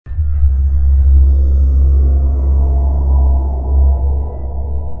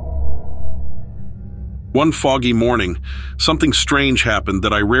One foggy morning, something strange happened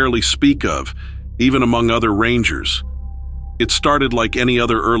that I rarely speak of, even among other rangers. It started like any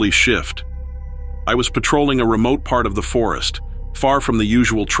other early shift. I was patrolling a remote part of the forest, far from the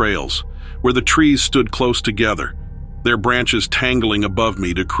usual trails, where the trees stood close together, their branches tangling above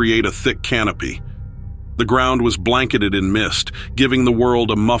me to create a thick canopy. The ground was blanketed in mist, giving the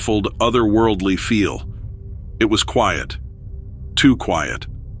world a muffled, otherworldly feel. It was quiet. Too quiet.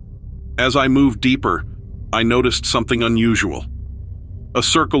 As I moved deeper, I noticed something unusual. A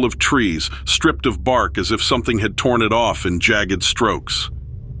circle of trees, stripped of bark as if something had torn it off in jagged strokes.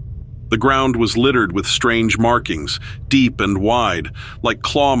 The ground was littered with strange markings, deep and wide, like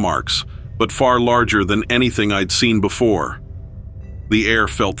claw marks, but far larger than anything I'd seen before. The air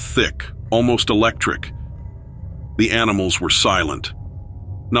felt thick, almost electric. The animals were silent.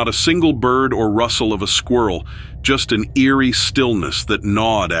 Not a single bird or rustle of a squirrel, just an eerie stillness that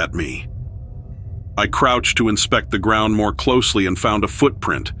gnawed at me. I crouched to inspect the ground more closely and found a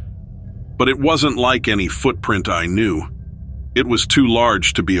footprint. But it wasn't like any footprint I knew. It was too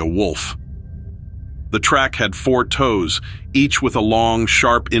large to be a wolf. The track had 4 toes, each with a long,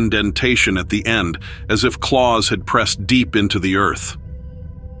 sharp indentation at the end, as if claws had pressed deep into the earth.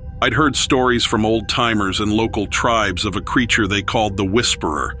 I'd heard stories from old-timers and local tribes of a creature they called the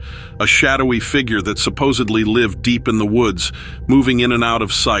Whisperer, a shadowy figure that supposedly lived deep in the woods, moving in and out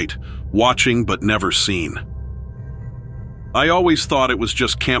of sight, watching but never seen. I always thought it was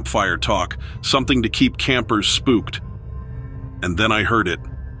just campfire talk, something to keep campers spooked. And then I heard it.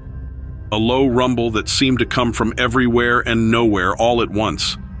 A low rumble that seemed to come from everywhere and nowhere all at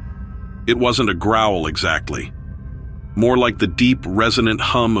once. It wasn't a growl exactly. More like the deep, resonant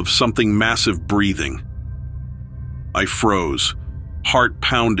hum of something massive breathing. I froze, heart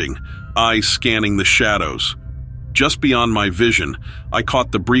pounding, eyes scanning the shadows. Just beyond my vision, I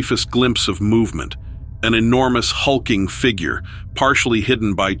caught the briefest glimpse of movement, an enormous hulking figure, partially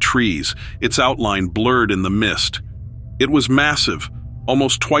hidden by trees, its outline blurred in the mist. It was massive,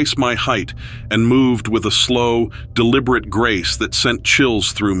 almost twice my height, and moved with a slow, deliberate grace that sent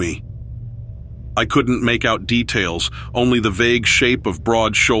chills through me. I couldn't make out details, only the vague shape of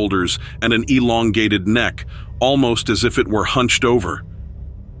broad shoulders and an elongated neck, almost as if it were hunched over.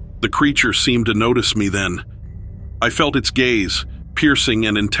 The creature seemed to notice me then. I felt its gaze, piercing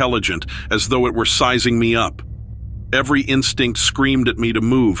and intelligent, as though it were sizing me up. Every instinct screamed at me to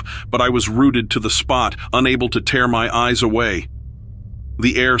move, but I was rooted to the spot, unable to tear my eyes away.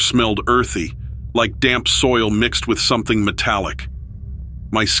 The air smelled earthy, like damp soil mixed with something metallic.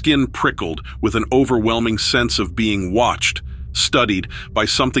 My skin prickled with an overwhelming sense of being watched, studied by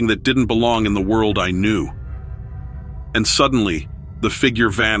something that didn't belong in the world I knew. And suddenly, the figure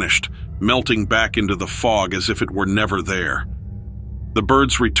vanished, melting back into the fog as if it were never there. The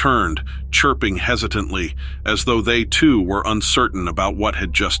birds returned, chirping hesitantly, as though they too were uncertain about what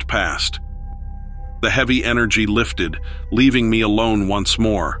had just passed. The heavy energy lifted, leaving me alone once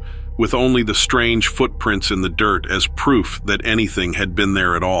more, with only the strange footprints in the dirt as proof that anything had been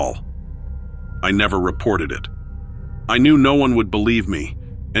there at all. I never reported it. I knew no one would believe me,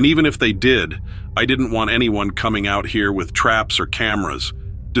 and even if they did, I didn't want anyone coming out here with traps or cameras,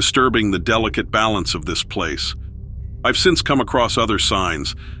 disturbing the delicate balance of this place. I've since come across other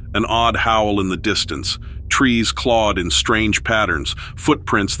signs, an odd howl in the distance, trees clawed in strange patterns,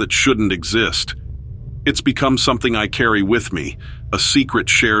 footprints that shouldn't exist. It's become something I carry with me, a secret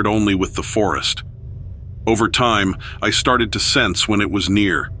shared only with the forest. Over time, I started to sense when it was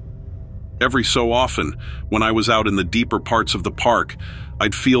near. Every so often, when I was out in the deeper parts of the park,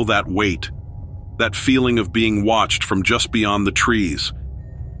 I'd feel that weight, that feeling of being watched from just beyond the trees.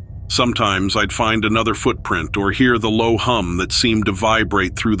 Sometimes I'd find another footprint or hear the low hum that seemed to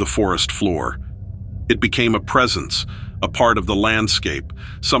vibrate through the forest floor. It became a presence, a part of the landscape,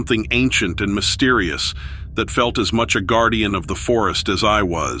 something ancient and mysterious that felt as much a guardian of the forest as I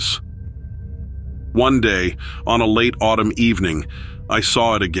was. One day, on a late autumn evening, I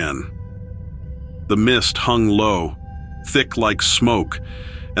saw it again. The mist hung low, thick like smoke,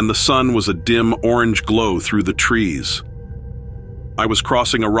 and the sun was a dim orange glow through the trees. I was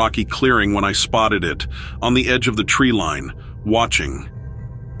crossing a rocky clearing when I spotted it, on the edge of the tree line, watching.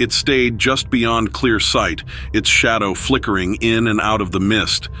 It stayed just beyond clear sight, its shadow flickering in and out of the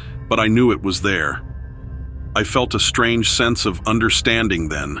mist, but I knew it was there. I felt a strange sense of understanding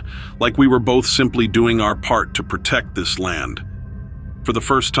then, like we were both simply doing our part to protect this land. For the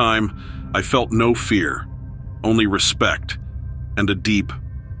first time, I felt no fear, only respect, and a deep,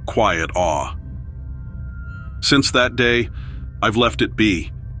 quiet awe. Since that day, I've left it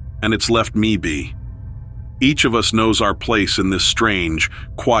be, and it's left me be. Each of us knows our place in this strange,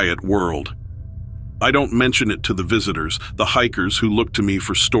 quiet world. I don't mention it to the visitors, the hikers who look to me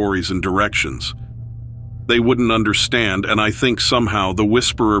for stories and directions. They wouldn't understand, and I think somehow the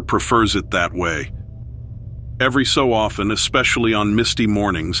whisperer prefers it that way. Every so often, especially on misty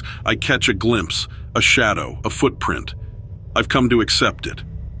mornings, I catch a glimpse, a shadow, a footprint. I've come to accept it,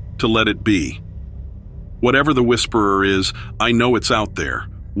 to let it be. Whatever the whisperer is, I know it's out there,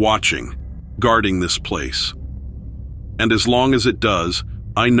 watching, guarding this place. And as long as it does,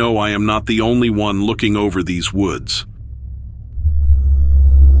 I know I am not the only one looking over these woods.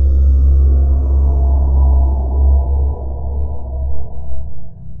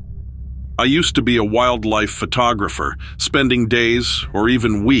 I used to be a wildlife photographer, spending days or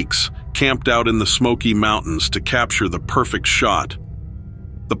even weeks camped out in the Smoky Mountains to capture the perfect shot.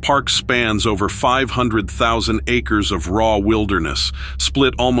 The park spans over 500,000 acres of raw wilderness,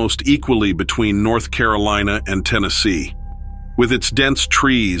 split almost equally between North Carolina and Tennessee. With its dense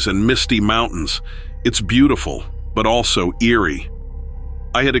trees and misty mountains, it's beautiful, but also eerie.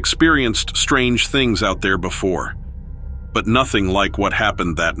 I had experienced strange things out there before, but nothing like what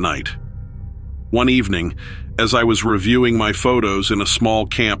happened that night. One evening, as I was reviewing my photos in a small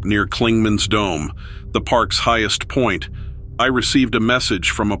camp near Clingman's Dome, the park's highest point, I received a message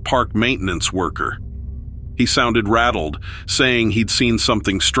from a park maintenance worker. He sounded rattled, saying he'd seen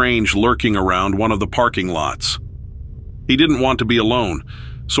something strange lurking around one of the parking lots. He didn't want to be alone,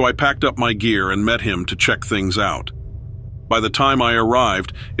 so I packed up my gear and met him to check things out. By the time I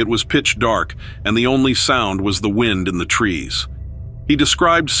arrived, it was pitch dark, and the only sound was the wind in the trees. He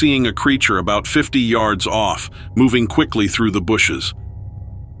described seeing a creature about 50 yards off, moving quickly through the bushes.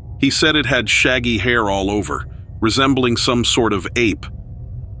 He said it had shaggy hair all over, resembling some sort of ape.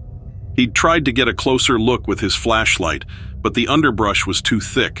 He'd tried to get a closer look with his flashlight, but the underbrush was too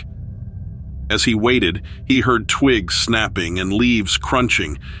thick. As he waited, he heard twigs snapping and leaves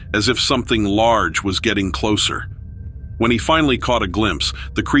crunching, as if something large was getting closer. When he finally caught a glimpse,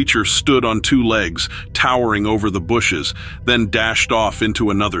 the creature stood on two legs, towering over the bushes, then dashed off into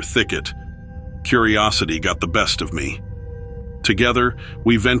another thicket. Curiosity got the best of me. Together,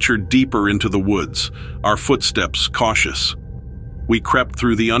 we ventured deeper into the woods, our footsteps cautious. We crept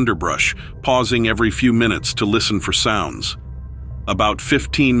through the underbrush, pausing every few minutes to listen for sounds. About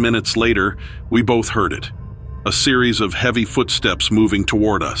 15 minutes later, we both heard it, a series of heavy footsteps moving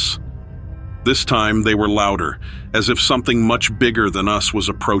toward us. This time they were louder, as if something much bigger than us was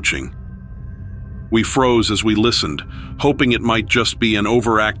approaching. We froze as we listened, hoping it might just be an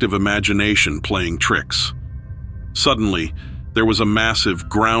overactive imagination playing tricks. Suddenly, there was a massive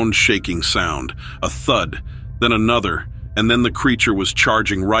ground-shaking sound, a thud, then another, and then the creature was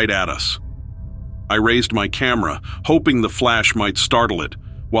charging right at us. I raised my camera, hoping the flash might startle it,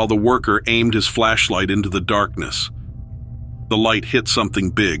 while the worker aimed his flashlight into the darkness. The light hit something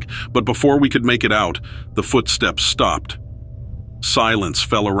big, but before we could make it out, the footsteps stopped. Silence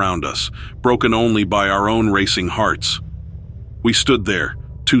fell around us, broken only by our own racing hearts. We stood there,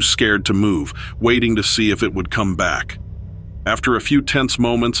 too scared to move, waiting to see if it would come back. After a few tense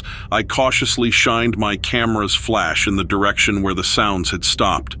moments, I cautiously shined my camera's flash in the direction where the sounds had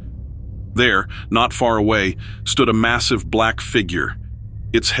stopped. There, not far away, stood a massive black figure.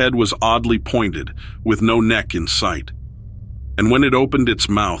 Its head was oddly pointed, with no neck in sight. And when it opened its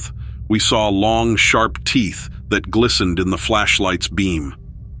mouth, we saw long, sharp teeth that glistened in the flashlight's beam.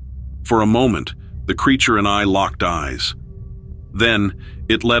 For a moment, the creature and I locked eyes. Then,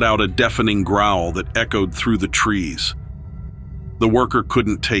 it let out a deafening growl that echoed through the trees. The worker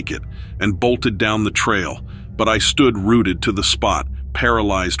couldn't take it and bolted down the trail, but I stood rooted to the spot,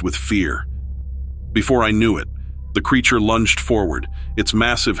 paralyzed with fear. Before I knew it, the creature lunged forward, its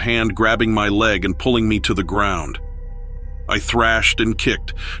massive hand grabbing my leg and pulling me to the ground. I thrashed and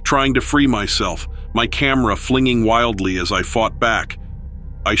kicked, trying to free myself, my camera flinging wildly as I fought back.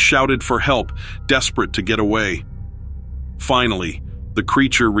 I shouted for help, desperate to get away. Finally, the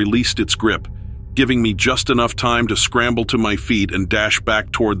creature released its grip, giving me just enough time to scramble to my feet and dash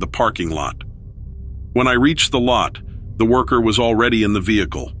back toward the parking lot. When I reached the lot, the worker was already in the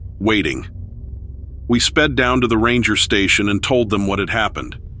vehicle, waiting. We sped down to the ranger station and told them what had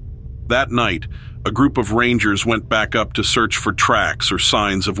happened. That night, a group of rangers went back up to search for tracks or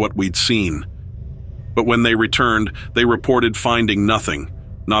signs of what we'd seen. But when they returned, they reported finding nothing,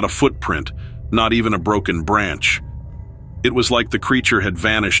 not a footprint, not even a broken branch. It was like the creature had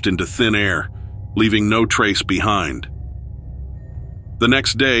vanished into thin air, leaving no trace behind. The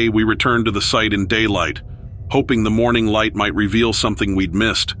next day, we returned to the site in daylight, hoping the morning light might reveal something we'd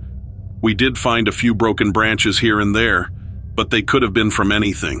missed. We did find a few broken branches here and there, but they could have been from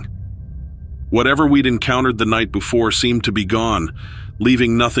anything. Whatever we'd encountered the night before seemed to be gone,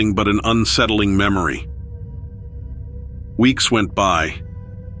 leaving nothing but an unsettling memory. Weeks went by,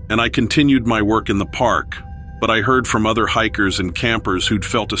 and I continued my work in the park, but I heard from other hikers and campers who'd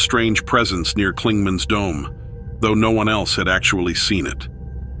felt a strange presence near Clingman's Dome, though no one else had actually seen it.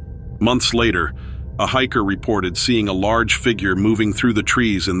 Months later, a hiker reported seeing a large figure moving through the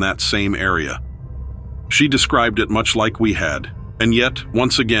trees in that same area. She described it much like we had, and yet,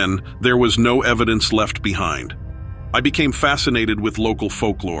 once again, there was no evidence left behind. I became fascinated with local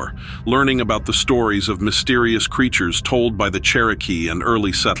folklore, learning about the stories of mysterious creatures told by the Cherokee and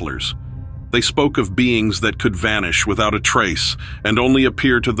early settlers. They spoke of beings that could vanish without a trace and only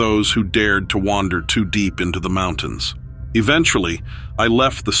appear to those who dared to wander too deep into the mountains. Eventually, I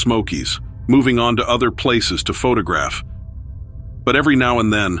left the Smokies, moving on to other places to photograph. But every now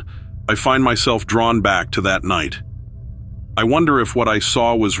and then, I find myself drawn back to that night. I wonder if what I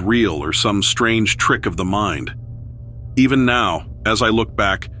saw was real or some strange trick of the mind. Even now, as I look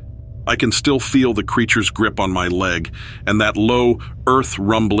back, I can still feel the creature's grip on my leg, and that low,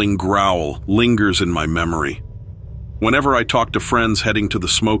 earth-rumbling growl lingers in my memory. Whenever I talk to friends heading to the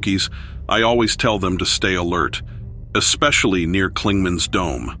Smokies, I always tell them to stay alert, especially near Clingman's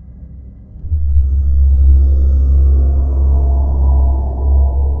Dome.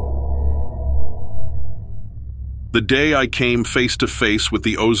 The day I came face to face with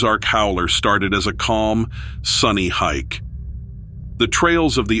the Ozark Howler started as a calm, sunny hike. The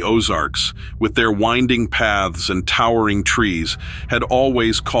trails of the Ozarks, with their winding paths and towering trees, had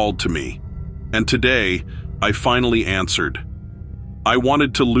always called to me, and today I finally answered. I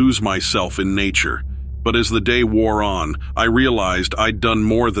wanted to lose myself in nature, but as the day wore on, I realized I'd done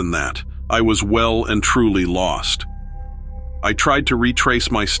more than that. I was well and truly lost. I tried to retrace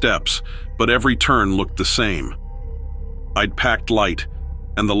my steps, but every turn looked the same. I'd packed light,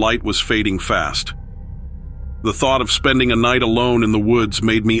 and the light was fading fast. The thought of spending a night alone in the woods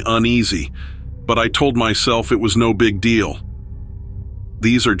made me uneasy, but I told myself it was no big deal.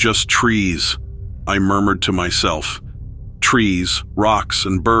 These are just trees, I murmured to myself. Trees, rocks,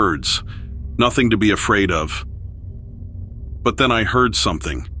 and birds. Nothing to be afraid of. But then I heard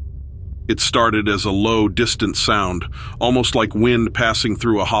something. It started as a low, distant sound, almost like wind passing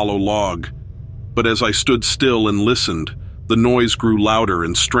through a hollow log. But as I stood still and listened, the noise grew louder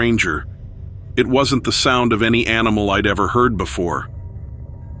and stranger. It wasn't the sound of any animal I'd ever heard before.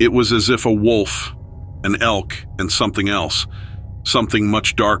 It was as if a wolf, an elk, and something else, something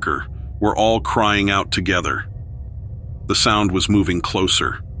much darker, were all crying out together. The sound was moving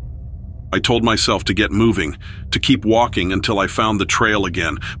closer. I told myself to get moving, to keep walking until I found the trail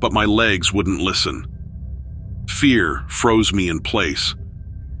again, but my legs wouldn't listen. Fear froze me in place.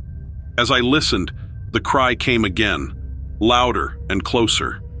 As I listened, the cry came again, louder and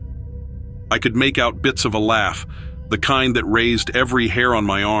closer. I could make out bits of a laugh, the kind that raised every hair on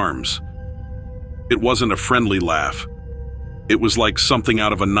my arms. It wasn't a friendly laugh. It was like something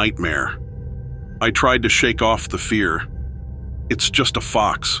out of a nightmare. I tried to shake off the fear. "It's just a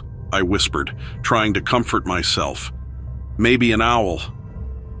fox," I whispered, trying to comfort myself. "Maybe an owl."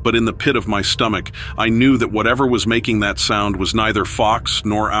 But in the pit of my stomach, I knew that whatever was making that sound was neither fox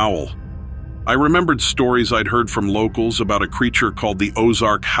nor owl. I remembered stories I'd heard from locals about a creature called the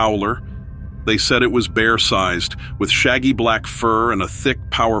Ozark Howler. They said it was bear-sized, with shaggy black fur and a thick,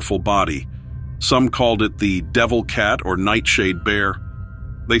 powerful body. Some called it the devil cat or nightshade bear.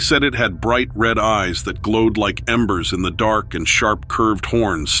 They said it had bright red eyes that glowed like embers in the dark and sharp curved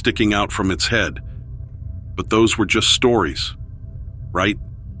horns sticking out from its head. But those were just stories, right?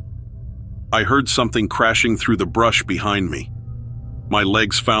 I heard something crashing through the brush behind me. My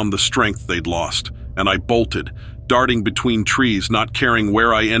legs found the strength they'd lost, and I bolted, darting between trees, not caring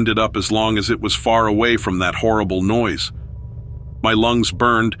where I ended up as long as it was far away from that horrible noise. My lungs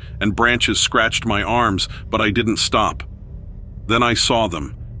burned and branches scratched my arms, but I didn't stop. Then I saw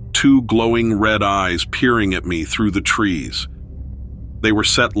them, two glowing red eyes peering at me through the trees. They were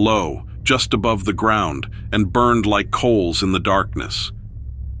set low, just above the ground, and burned like coals in the darkness.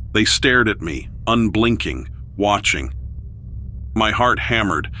 They stared at me, unblinking, watching. My heart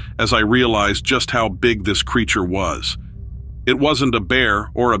hammered as I realized just how big this creature was. It wasn't a bear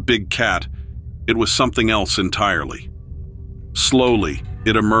or a big cat. It was something else entirely. Slowly,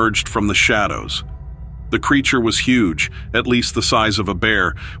 it emerged from the shadows. The creature was huge, at least the size of a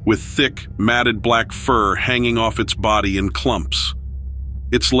bear, with thick, matted black fur hanging off its body in clumps.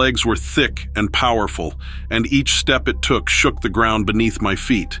 Its legs were thick and powerful, and each step it took shook the ground beneath my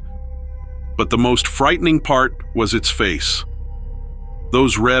feet. But the most frightening part was its face.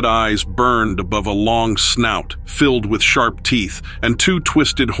 Those red eyes burned above a long snout filled with sharp teeth, and two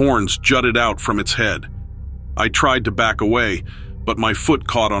twisted horns jutted out from its head. I tried to back away, but my foot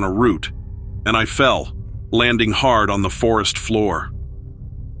caught on a root, and I fell, landing hard on the forest floor.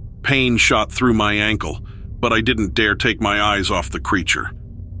 Pain shot through my ankle, but I didn't dare take my eyes off the creature.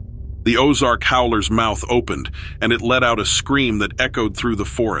 The Ozark howler's mouth opened, and it let out a scream that echoed through the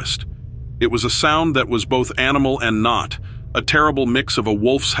forest. It was a sound that was both animal and not, a terrible mix of a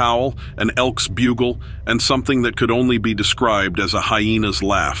wolf's howl, an elk's bugle, and something that could only be described as a hyena's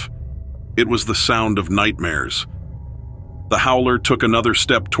laugh. It was the sound of nightmares. The howler took another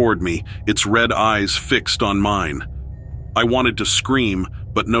step toward me, its red eyes fixed on mine. I wanted to scream,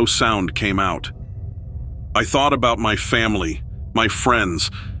 but no sound came out. I thought about my family, my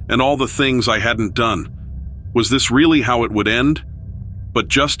friends, and all the things I hadn't done. Was this really how it would end? But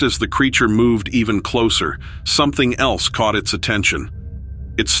just as the creature moved even closer, something else caught its attention.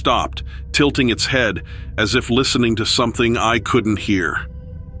 It stopped, tilting its head as if listening to something I couldn't hear.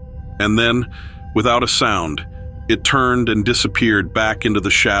 And then, without a sound, it turned and disappeared back into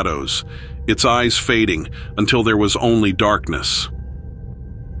the shadows, its eyes fading until there was only darkness.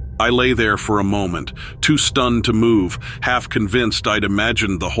 I lay there for a moment, too stunned to move, half convinced I'd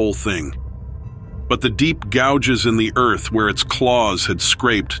imagined the whole thing. But the deep gouges in the earth where its claws had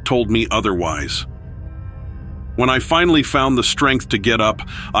scraped told me otherwise. When I finally found the strength to get up,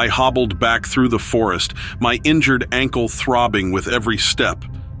 I hobbled back through the forest, my injured ankle throbbing with every step.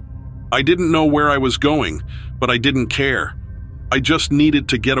 I didn't know where I was going, but I didn't care. I just needed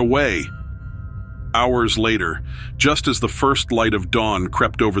to get away. Hours later, just as the first light of dawn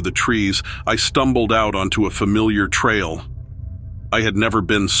crept over the trees, I stumbled out onto a familiar trail. I had never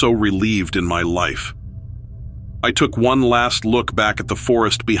been so relieved in my life. I took one last look back at the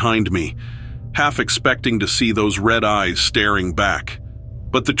forest behind me, half expecting to see those red eyes staring back.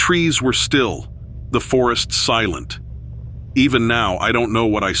 But the trees were still, the forest silent. Even now, I don't know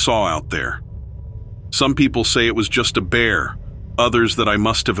what I saw out there. Some people say it was just a bear, others that I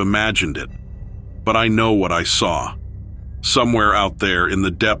must have imagined it. But I know what I saw. Somewhere out there in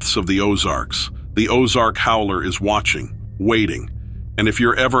the depths of the Ozarks, the Ozark howler is watching, waiting. And if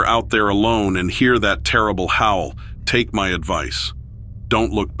you're ever out there alone and hear that terrible howl, take my advice.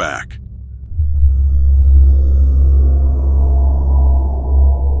 Don't look back.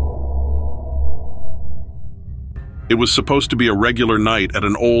 It was supposed to be a regular night at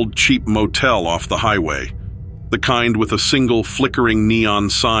an old, cheap motel off the highway. The kind with a single flickering neon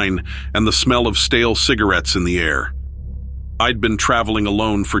sign and the smell of stale cigarettes in the air. I'd been traveling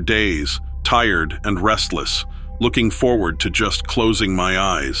alone for days, tired and restless, looking forward to just closing my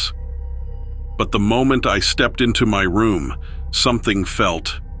eyes. But the moment I stepped into my room, something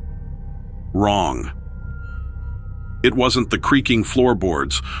felt wrong. It wasn't the creaking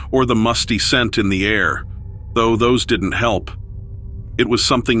floorboards or the musty scent in the air, though those didn't help. It was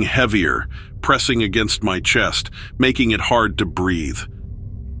something heavier, pressing against my chest, making it hard to breathe.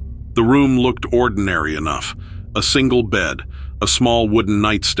 The room looked ordinary enough. A single bed, a small wooden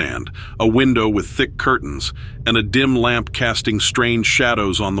nightstand, a window with thick curtains, and a dim lamp casting strange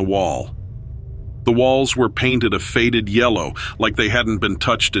shadows on the wall. The walls were painted a faded yellow, like they hadn't been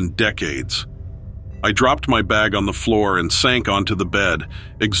touched in decades. I dropped my bag on the floor and sank onto the bed,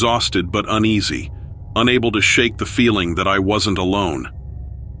 exhausted but uneasy, unable to shake the feeling that I wasn't alone.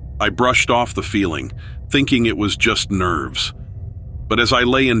 I brushed off the feeling, thinking it was just nerves. But as I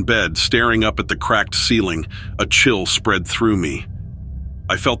lay in bed, staring up at the cracked ceiling, a chill spread through me.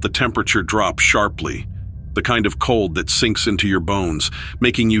 I felt the temperature drop sharply, the kind of cold that sinks into your bones,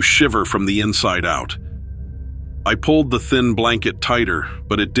 making you shiver from the inside out. I pulled the thin blanket tighter,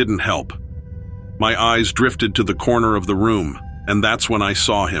 but it didn't help. My eyes drifted to the corner of the room, and that's when I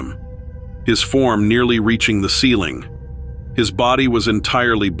saw him. His form nearly reaching the ceiling. His body was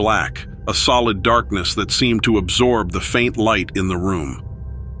entirely black, a solid darkness that seemed to absorb the faint light in the room.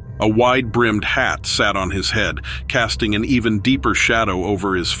 A wide-brimmed hat sat on his head, casting an even deeper shadow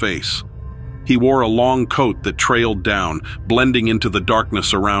over his face. He wore a long coat that trailed down, blending into the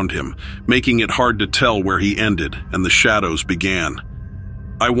darkness around him, making it hard to tell where he ended and the shadows began.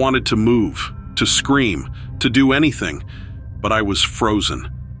 I wanted to move, to scream, to do anything, but I was frozen.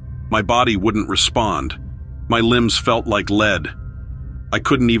 My body wouldn't respond. My limbs felt like lead. I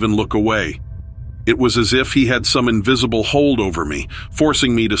couldn't even look away. It was as if he had some invisible hold over me,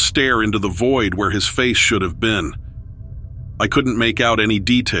 forcing me to stare into the void where his face should have been. I couldn't make out any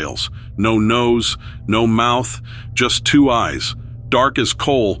details. No nose, no mouth, just two eyes, dark as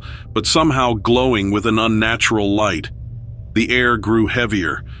coal, but somehow glowing with an unnatural light. The air grew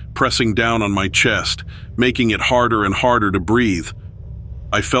heavier, pressing down on my chest, making it harder and harder to breathe.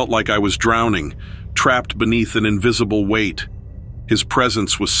 I felt like I was drowning, trapped beneath an invisible weight. His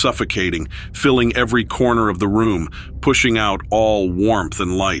presence was suffocating, filling every corner of the room, pushing out all warmth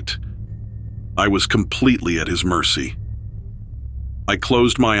and light. I was completely at his mercy. I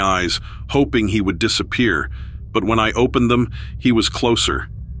closed my eyes, hoping he would disappear, but when I opened them, he was closer.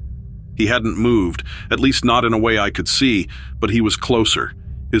 He hadn't moved, at least not in a way I could see, but he was closer,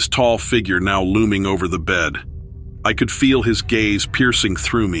 his tall figure now looming over the bed. I could feel his gaze piercing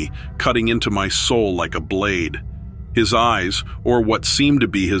through me, cutting into my soul like a blade. His eyes, or what seemed to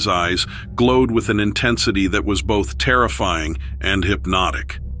be his eyes, glowed with an intensity that was both terrifying and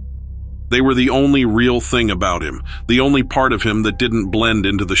hypnotic. They were the only real thing about him, the only part of him that didn't blend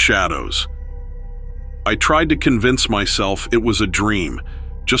into the shadows. I tried to convince myself it was a dream,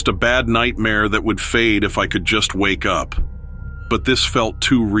 just a bad nightmare that would fade if I could just wake up. But this felt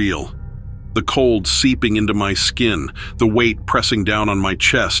too real. The cold seeping into my skin, the weight pressing down on my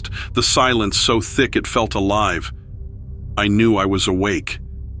chest, the silence so thick it felt alive. I knew I was awake,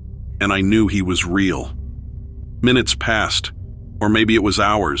 and I knew he was real. Minutes passed, or maybe it was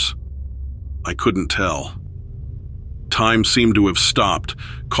hours. I couldn't tell. Time seemed to have stopped,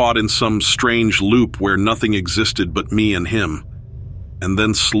 caught in some strange loop where nothing existed but me and him. And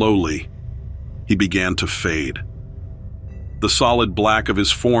then slowly, he began to fade. The solid black of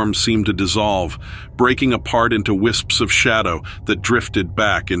his form seemed to dissolve, breaking apart into wisps of shadow that drifted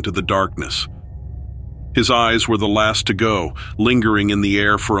back into the darkness. His eyes were the last to go, lingering in the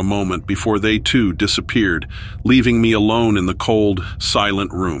air for a moment before they too disappeared, leaving me alone in the cold,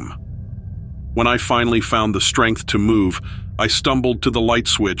 silent room. When I finally found the strength to move, I stumbled to the light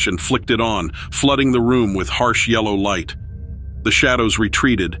switch and flicked it on, flooding the room with harsh yellow light. The shadows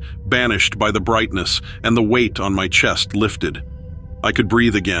retreated, banished by the brightness, and the weight on my chest lifted. I could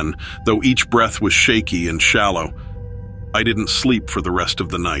breathe again, though each breath was shaky and shallow. I didn't sleep for the rest of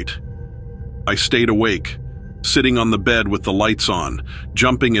the night. I stayed awake, sitting on the bed with the lights on,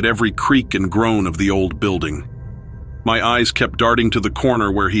 jumping at every creak and groan of the old building. My eyes kept darting to the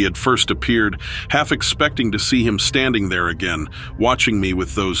corner where he had first appeared, half expecting to see him standing there again, watching me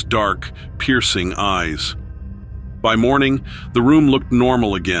with those dark, piercing eyes. By morning, the room looked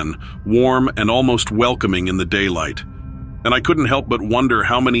normal again, warm and almost welcoming in the daylight. And I couldn't help but wonder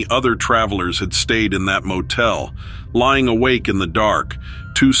how many other travelers had stayed in that motel, lying awake in the dark,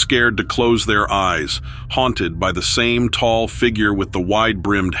 too scared to close their eyes, haunted by the same tall figure with the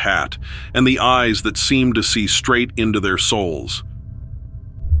wide-brimmed hat, and the eyes that seemed to see straight into their souls.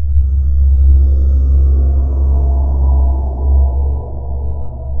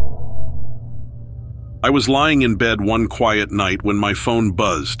 I was lying in bed one quiet night when my phone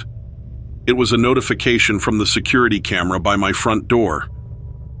buzzed. It was a notification from the security camera by my front door.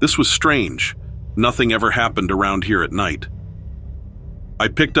 This was strange. Nothing ever happened around here at night. I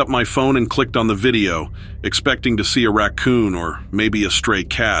picked up my phone and clicked on the video, expecting to see a raccoon or maybe a stray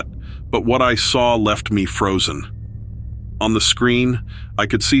cat, but what I saw left me frozen. On the screen, I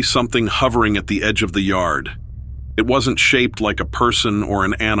could see something hovering at the edge of the yard. It wasn't shaped like a person or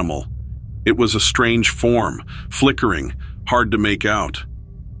an animal. It was a strange form, flickering, hard to make out.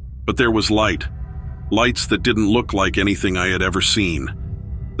 But there was light, lights that didn't look like anything I had ever seen.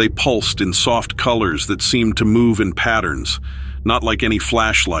 They pulsed in soft colors that seemed to move in patterns, not like any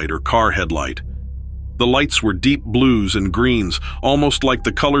flashlight or car headlight. The lights were deep blues and greens, almost like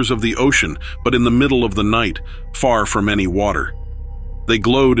the colors of the ocean, but in the middle of the night, far from any water. They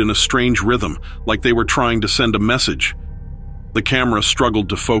glowed in a strange rhythm, like they were trying to send a message. The camera struggled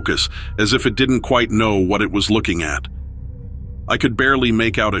to focus, as if it didn't quite know what it was looking at. I could barely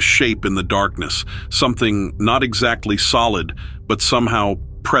make out a shape in the darkness, something not exactly solid, but somehow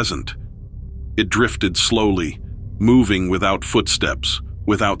present. It drifted slowly, moving without footsteps,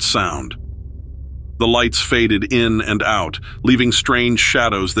 without sound. The lights faded in and out, leaving strange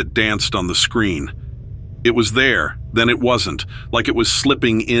shadows that danced on the screen. It was there, then it wasn't, like it was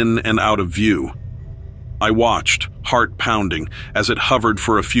slipping in and out of view. I watched, heart pounding, as it hovered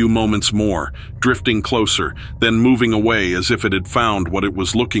for a few moments more, drifting closer, then moving away as if it had found what it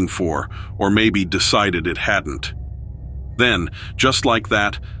was looking for, or maybe decided it hadn't. Then, just like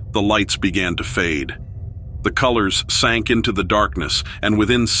that, the lights began to fade. The colors sank into the darkness, and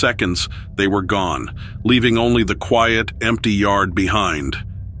within seconds, they were gone, leaving only the quiet, empty yard behind.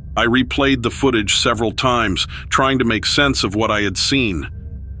 I replayed the footage several times, trying to make sense of what I had seen.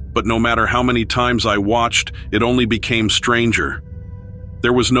 But no matter how many times I watched, it only became stranger.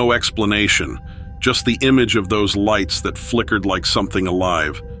 There was no explanation, just the image of those lights that flickered like something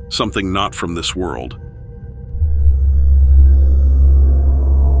alive, something not from this world.